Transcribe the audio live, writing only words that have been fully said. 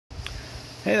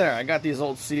Hey there, I got these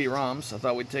old CD-ROMs. I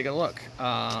thought we'd take a look.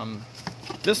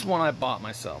 This one I bought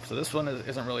myself, so this one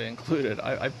isn't really included.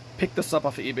 I picked this up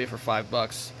off of eBay for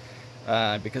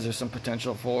 $5 because there's some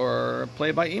potential for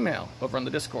play by email over on the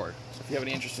Discord. So if you have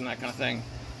any interest in that kind of thing,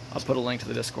 I'll put a link to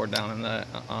the Discord down in the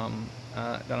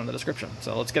down in the description.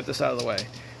 So let's get this out of the way.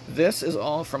 This is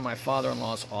all from my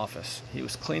father-in-law's office. He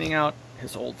was cleaning out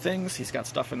his old things. He's got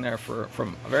stuff in there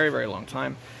from a very, very long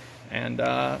time. And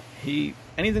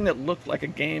anything that looked like a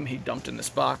game, he dumped in this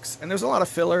box. And there's a lot of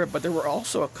filler, but there were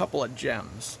also a couple of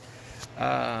gems.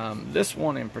 This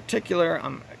one in particular,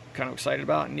 I'm kind of excited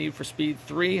about. Need for Speed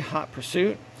 3, Hot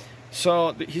Pursuit.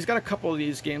 So he's got a couple of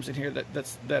these games in here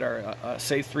that are,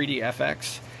 say, 3D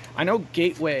FX. I know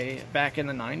Gateway back in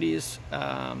the 90s,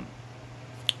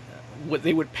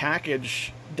 they would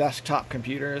package desktop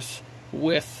computers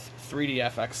with 3D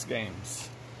FX games.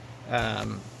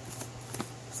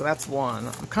 So that's one.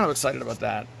 I'm kind of excited about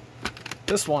that.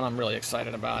 This one I'm really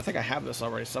excited about. I think I have this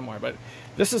already somewhere, but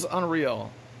this is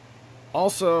Unreal.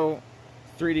 Also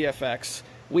 3D FX.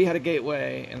 We had a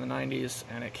Gateway in the 90s,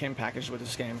 and it came packaged with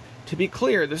this game. To be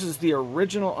clear, this is the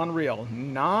original Unreal,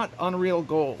 not Unreal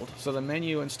Gold. So the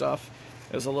menu and stuff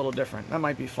is a little different. That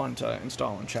might be fun to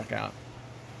install and check out.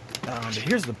 But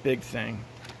here's the big thing.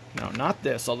 No, not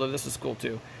this, although this is cool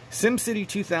too. SimCity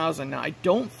 2000. Now, I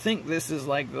don't think this is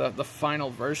like the final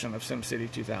version of SimCity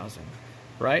 2000,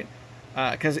 right?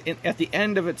 Because at the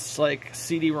end of its like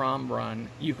CD-ROM run,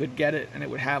 you could get it, and it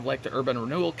would have like the Urban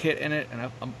Renewal Kit in it and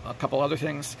a couple other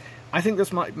things. I think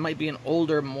this might be an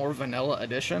older, more vanilla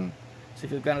edition. See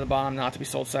if you've got at the bottom, not to be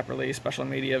sold separately, Special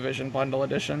Media Vision Bundle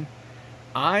Edition.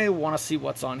 I want to see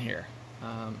what's on here.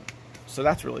 So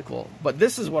that's really cool. But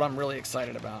this is what I'm really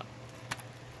excited about.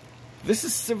 This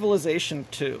is Civilization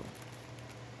 2.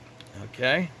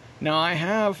 Okay. Now I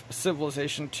have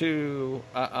Civilization 2,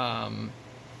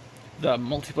 the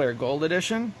multiplayer gold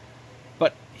edition,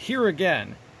 but here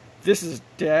again, this is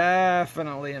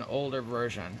definitely an older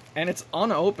version, and it's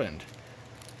unopened,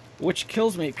 which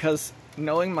kills me because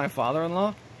knowing my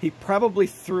father-in-law, he probably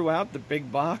threw out the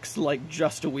big box like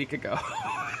just a week ago.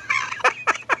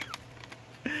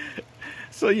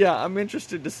 So yeah, I'm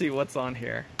interested to see what's on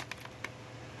here.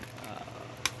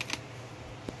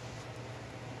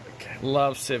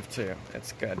 Love Civ 2.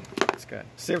 It's good. It's good.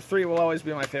 Civ 3 will always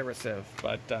be my favorite Civ,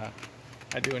 but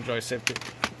I do enjoy Civ 2.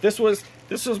 This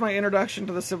was my introduction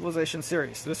to the Civilization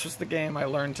series. This was the game I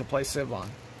learned to play Civ on.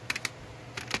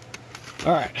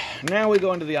 Alright, now we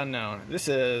go into the unknown. This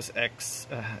is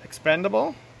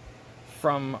Expendable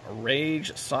from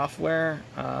Rage Software.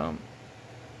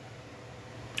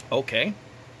 Okay.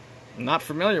 Not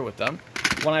familiar with them.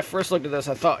 When I first looked at this,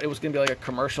 I thought it was going to be like a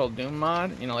commercial Doom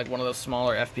mod, you know, like one of those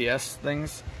smaller FPS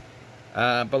things.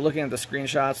 But looking at the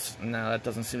screenshots, no, that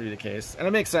doesn't seem to be the case. And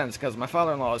it makes sense, because my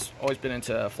father-in-law has always been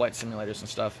into flight simulators and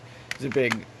stuff. He's a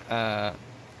big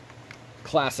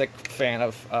classic fan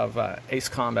of Ace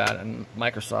Combat and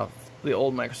Microsoft, the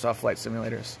old Microsoft flight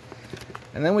simulators.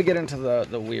 And then we get into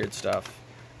the weird stuff.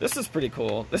 This is pretty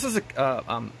cool. This is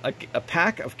a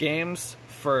pack of games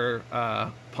for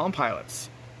Palm Pilots.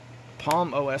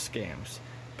 Palm OS games.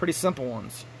 Pretty simple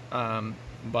ones.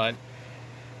 But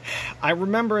I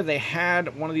remember they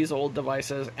had one of these old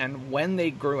devices, and when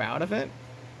they grew out of it,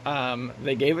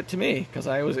 they gave it to me because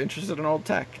I was interested in old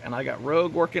tech. And I got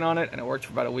Rogue working on it, and it worked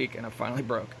for about a week, and it finally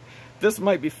broke. This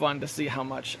might be fun to see how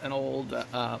much an old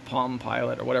Palm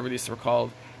Pilot, or whatever these were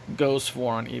called, goes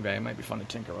for on eBay. It might be fun to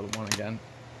tinker with one again.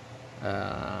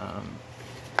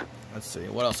 Let's see,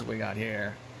 what else have we got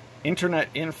here? Internet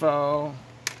info.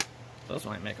 Those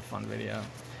might make a fun video.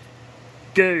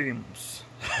 Games.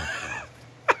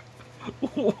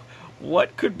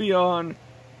 What could be on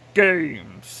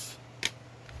games?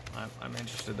 I'm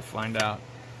interested to find out.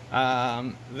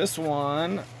 This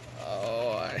one,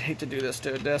 oh, I hate to do this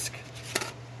to a disc,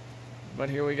 but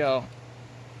here we go.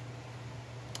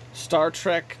 Star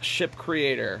Trek Ship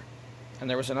Creator. And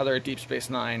there was another Deep Space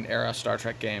Nine era Star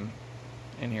Trek game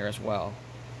in here as well.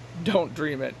 Don't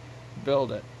dream it,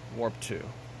 build it. Warp 2.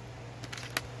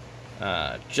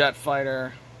 Jet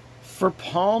Fighter for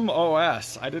Palm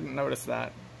OS. I didn't notice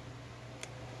that.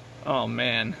 Oh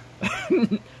man.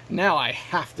 Now I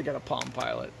have to get a Palm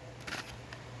Pilot.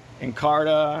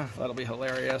 Encarta, that'll be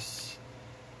hilarious.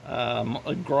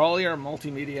 Grolier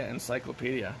Multimedia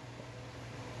Encyclopedia.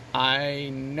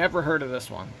 I never heard of this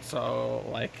one. So,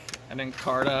 like, an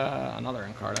Encarta, another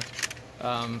Encarta.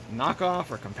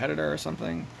 Knockoff or competitor or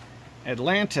something.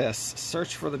 Atlantis,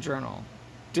 Search for the Journal.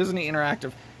 Disney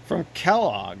Interactive. From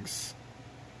Kellogg's.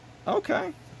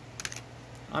 Okay.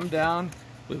 I'm down.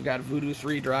 We've got Voodoo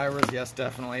 3 drivers. Yes,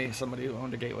 definitely. Somebody who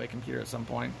owned a Gateway computer at some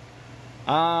point.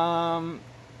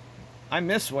 I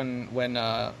miss when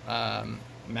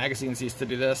magazines used to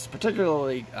do this,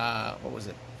 particularly what was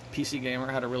it? PC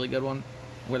Gamer had a really good one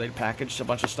where they packaged a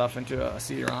bunch of stuff into a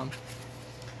CD-ROM.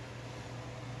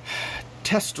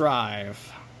 Test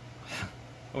Drive.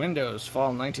 Windows,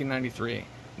 fall 1993.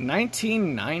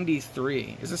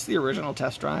 1993. Is this the original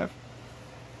Test Drive?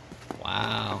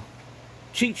 Wow.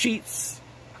 Cheat sheets.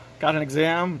 Got an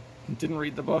exam. Didn't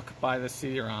read the book. Buy this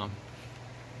CD-ROM.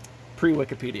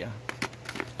 Pre-Wikipedia.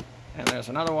 And there's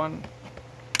another one.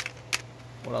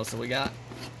 What else have we got?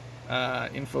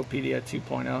 Infopedia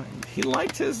 2.0. He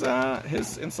liked his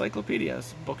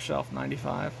encyclopedias. Bookshelf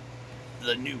 95.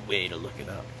 The new way to look it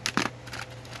up.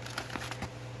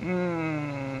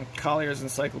 Collier's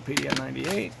Encyclopedia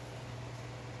 98.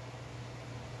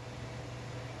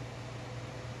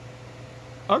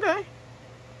 Okay.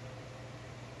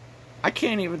 I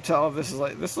can't even tell if this is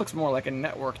like, this looks more like a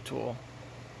network tool.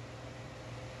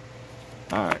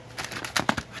 Alright.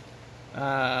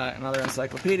 Another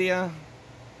encyclopedia.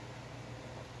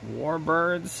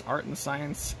 Warbirds, Art and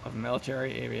Science of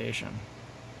Military Aviation.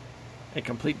 A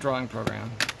complete drawing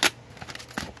program.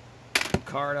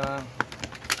 Carta.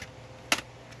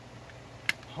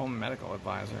 Home Medical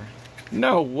Advisor.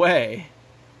 No way!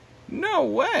 No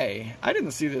way! I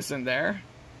didn't see this in there.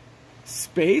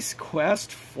 Space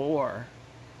Quest 4.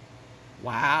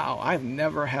 Wow, I've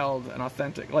never held an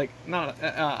authentic, like,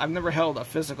 I've never held a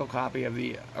physical copy of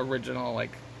the original,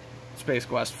 like, Space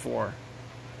Quest 4.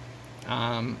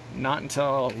 Not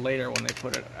until later when they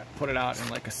put it out in,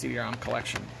 like, a CD-ROM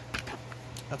collection.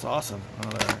 That's awesome.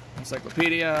 Another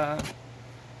encyclopedia.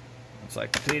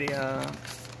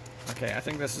 Okay, I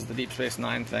think this is the Deep Space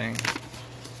Nine thing.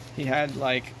 He had,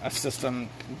 like, a system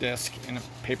disc in a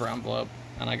paper envelope,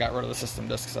 and I got rid of the system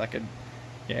disc so I could...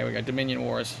 Yeah, we got Dominion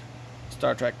Wars,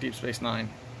 Star Trek Deep Space Nine.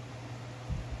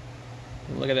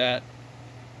 Look at that.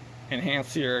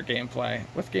 Enhance your gameplay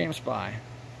with GameSpy.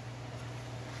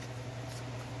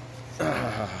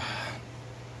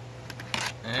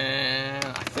 And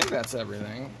I think that's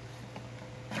everything.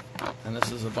 And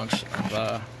this is a bunch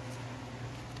of...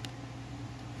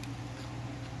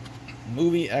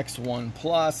 Movie X1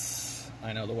 Plus.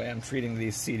 I know the way I'm treating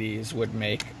these CDs would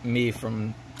make me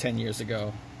from 10 years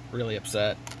ago really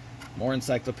upset. More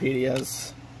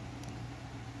encyclopedias.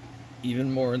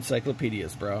 Even more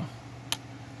encyclopedias, bro.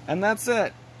 And that's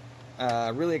it.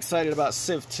 Really excited about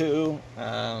Civ 2.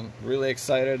 Really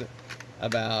excited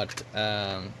about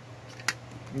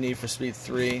Need for Speed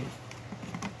 3.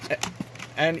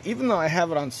 And even though I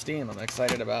have it on Steam, I'm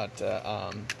excited about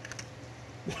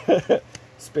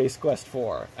Space Quest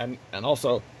 4, and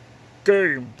also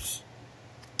games.